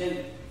first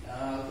sergeant.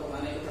 Kung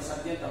anay ka first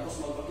sergeant, tapos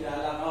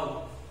magpakilala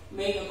ka.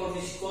 Make a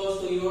courtesy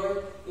call to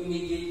your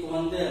immediate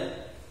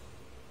commander.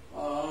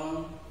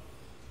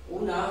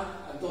 Una,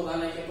 ato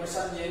kanay kay first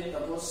sergeant,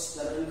 tapos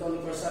darin ka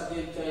ni first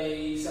sergeant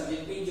kay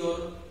sergeant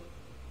major,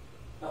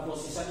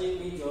 tapos si sergeant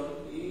major,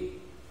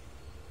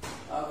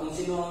 kung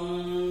sino ang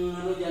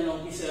dyan,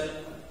 officer,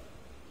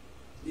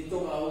 dito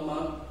ka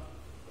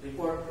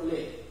mag-report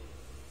ulit.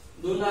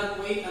 Do not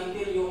wait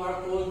until you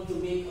are called to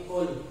make a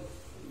call.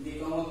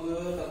 Hindi ka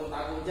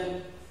mag-tago-tago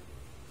dyan.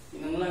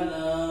 Tinanglan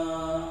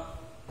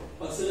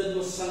pagsulad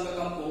mo sa isang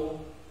kakampo,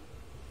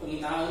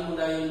 pangitaan mo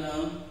dahil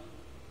ng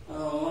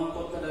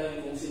mampot ka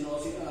dahil kung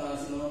sino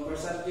ang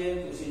first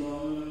sergeant, kung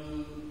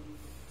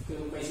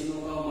sino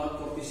ka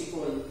mag-courtesy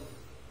call.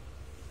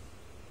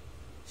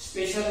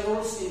 Special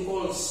rules in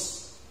calls.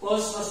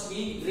 Calls must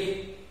be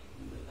brief.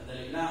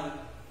 Madali lang.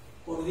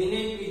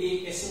 Coordinate with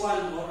the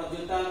S1 or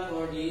adjutant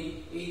or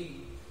the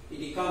aide in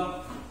the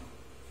camp.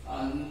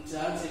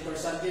 Sa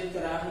first sergeant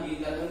ka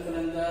gagawin ka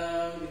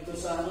nanda dito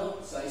sa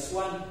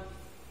S1.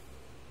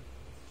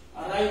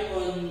 Arrive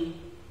on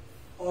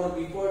or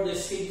before the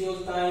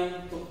scheduled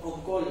time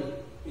of call.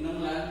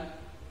 Pinanglan,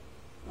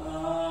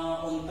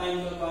 on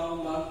time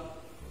ka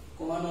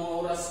kung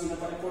anong oras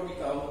pinapareport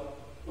ikaw,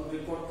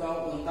 mag-report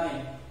ka on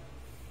time.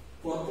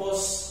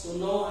 Purpose to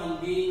know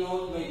and be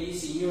known by the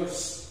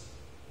seniors.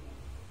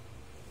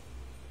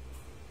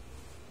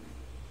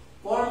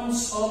 Form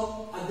forms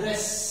of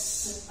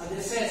addresses.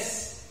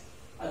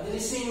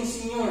 Addressing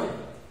senior.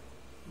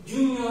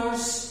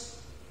 Juniors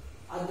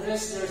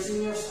address their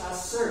seniors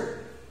as sir.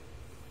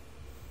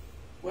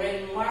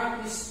 When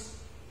marked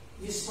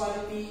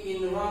disparity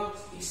in rank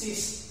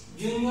exists,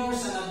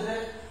 juniors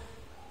and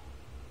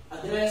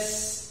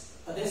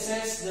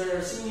addresses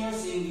their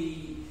seniors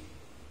in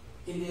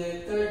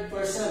the third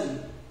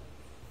person,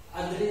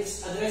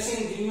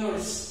 addressing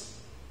juniors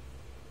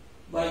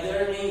by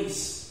their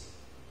names.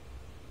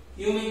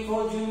 You may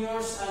call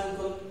juniors and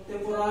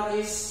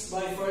contemporaries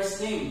by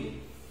first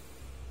name.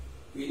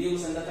 Pwede mo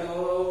sanda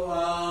tawag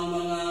ang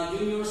mga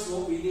juniors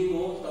mo, pwede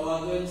mo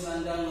tawagan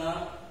sanda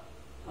nga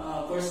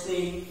first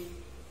name.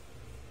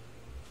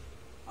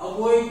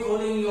 Avoid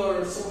calling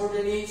your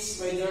subordinates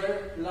by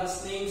their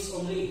last names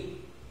only.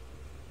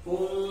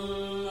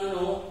 Kung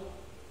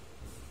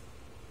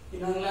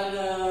kinahanglan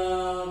na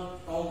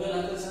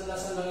tawagan natin sanda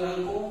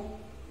lang ko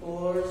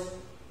or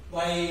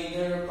by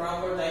their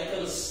proper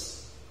titles.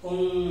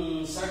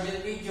 Kung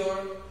Sergeant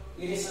Major,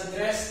 it is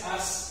addressed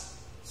as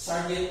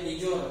Sergeant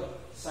Major.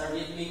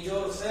 Sergeant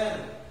Major,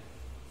 sir.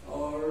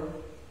 Or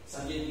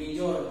Sergeant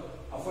Major.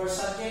 A first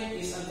sergeant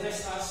is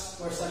addressed as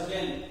first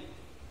sergeant.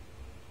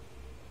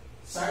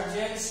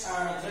 Sergeants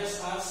are addressed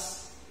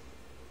as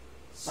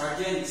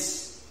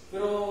sergeants.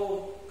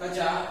 Pero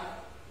kadya,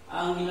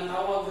 ang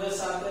ginatawag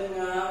sa atin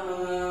nga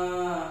mga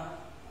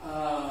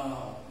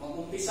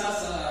mag-umpisa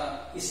sa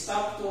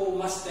staff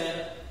to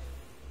master,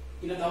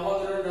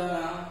 ginatawag rin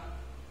na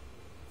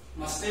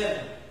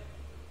master.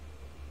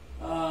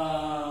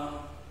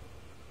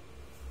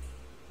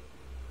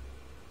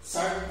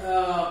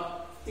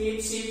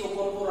 THC to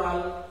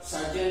corporal,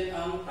 sergeant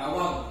ang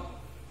tawag.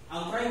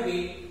 Ang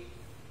private,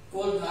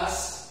 called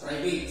as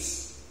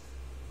privates.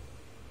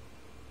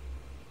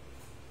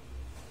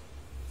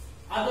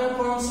 Other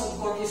forms of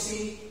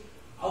courtesy,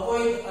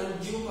 avoid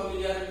undue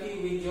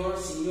familiarity with your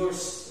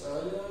seniors.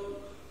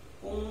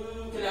 Kung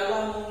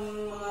kilala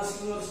mong mga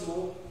seniors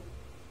mo,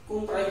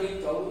 kung private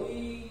ka,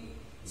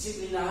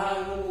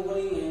 disiplinahan mo kung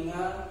galing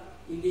nga,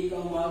 hindi ka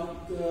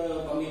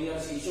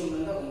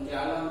mag-familiarization na kung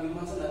kilala mo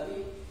yung sa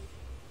natin.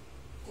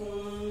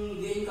 Kung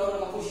hindi ikaw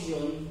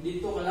nakaposisyon,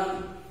 dito ka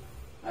lang,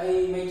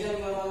 ay may dyan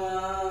mga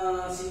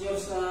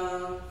seniors na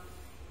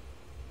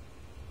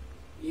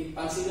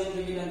ipansilan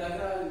yung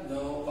ginandaga,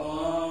 daw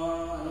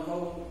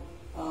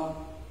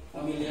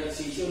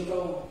familiarization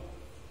ka.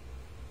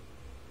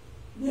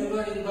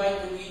 Never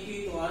invite an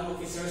EP to an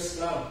officer's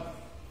club.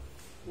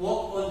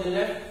 Walk on the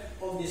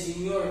left of the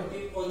senior,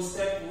 keep on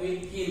step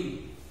with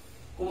him.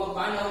 Kung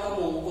magpanaw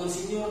ka mo, kung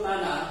senior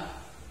na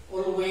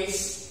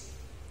always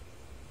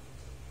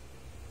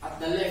at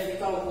the left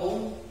ikaw,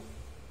 kung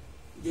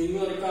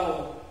junior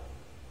ikaw.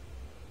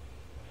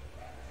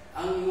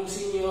 Ang yung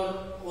senior,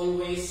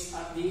 always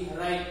at the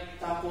right.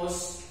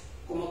 Tapos,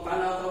 kung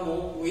magpanaw ka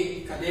mo,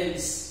 with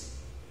cadence.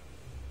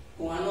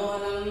 Kung ano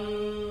ang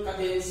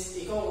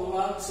cadence, ikaw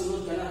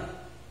magsunod ka na.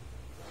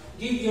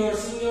 Give your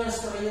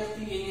seniors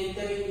priority in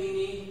entering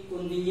any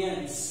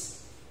convenience.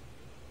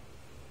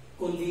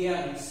 Kung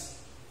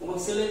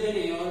magsulod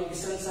din yun,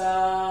 bisan sa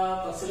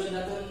pagsulod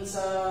natin sa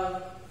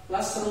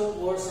classroom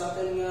or sa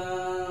ating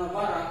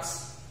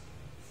barracks,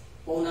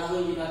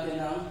 paunahon din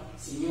natin ang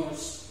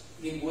seniors.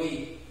 Give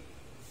way.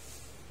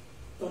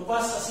 To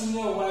pass a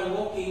senior while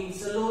walking,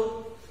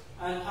 salute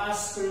and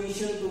ask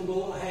permission to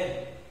go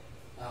ahead.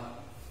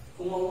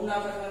 Kung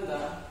mauna ka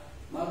nanda,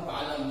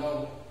 magpaalam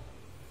daw.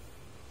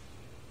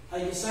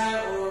 I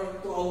desire or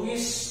to a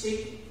wish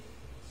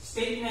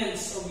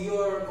statements of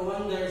your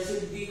commander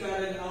should be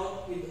carried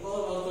out with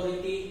all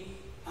authority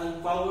and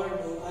power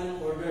of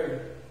an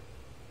order.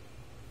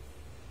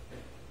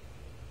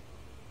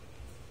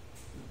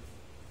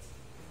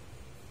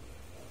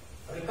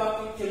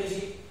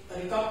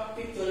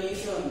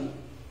 Recapitulation.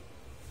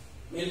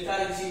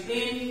 Military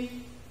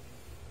discipline.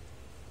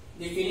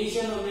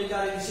 Definition of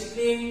military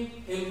discipline.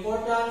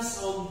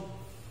 Importance of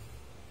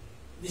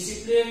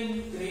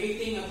discipline.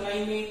 Creating a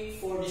climate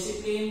for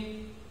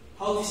discipline.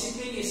 How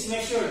discipline is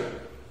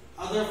measured.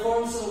 Other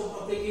forms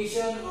of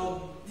application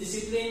of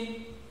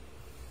discipline.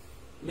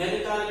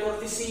 Military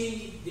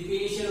courtesy.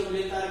 Definition of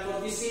military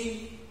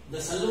courtesy. The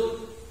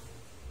salute.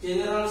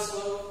 General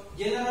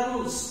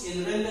rules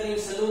in rendering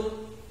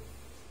salute.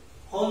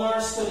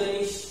 Honors to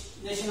the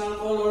national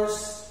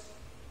colors.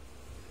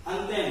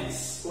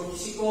 Anthems.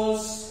 Courtesy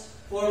calls.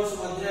 Forms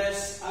of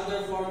address.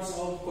 Other forms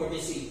of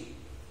courtesy.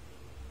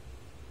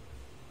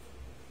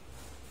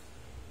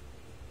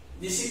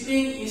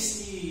 Discipline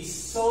is the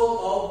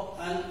soul of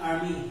an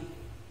army.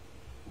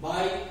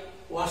 By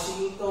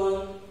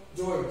Washington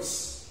George,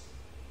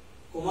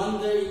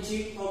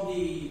 Commander-in-Chief of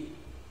the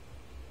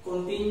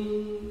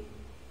Continental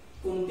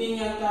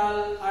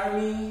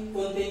Army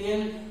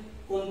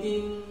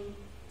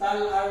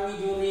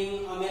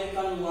during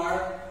American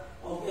War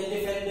of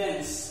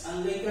Independence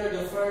and later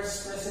the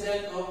first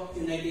President of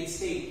the United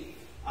States.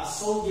 A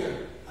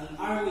soldier, an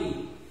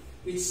army,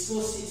 which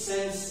loses its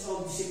sense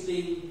of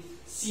discipline,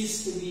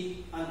 cease to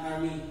be an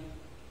army.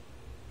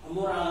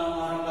 Amor ang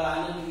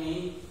marambalanan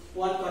ni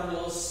Juan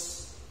Carlos,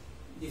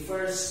 the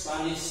first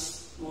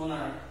Spanish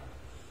monarch.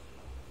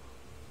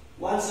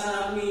 Once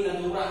na army,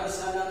 nagdura ka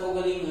sana ito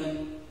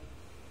galingan,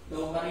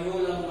 daw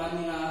pareho lang man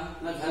nga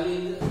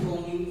naghalin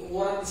kung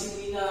urang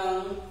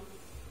disiplina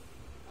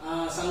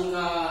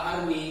sangka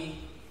army,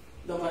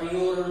 daw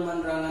pareho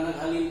man ra nga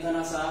naghalin ka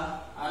na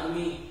sa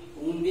army.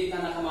 Kung hindi ka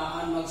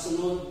nakamaan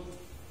magsunod,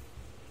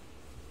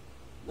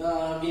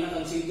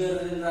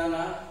 ginakonsider rin ra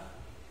nga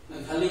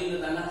naghalin na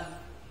tanak.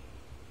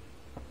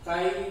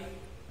 Kay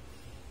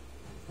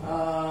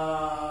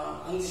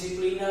ang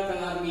disiplina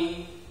kang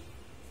army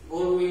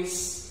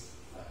always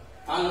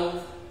follow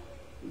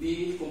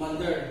the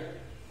commander.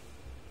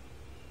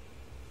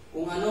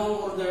 Kung ano ang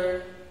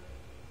order,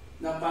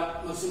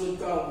 dapat magsunod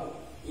ka.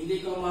 Hindi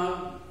ka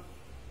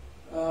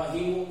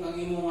himok ng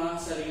imo nga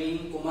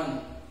sariling command.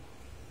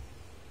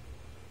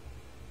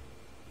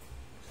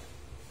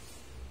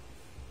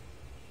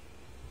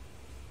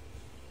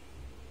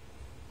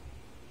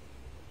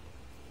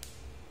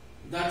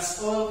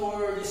 That's all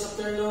for this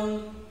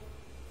afternoon.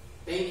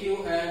 Thank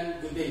you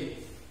and good day.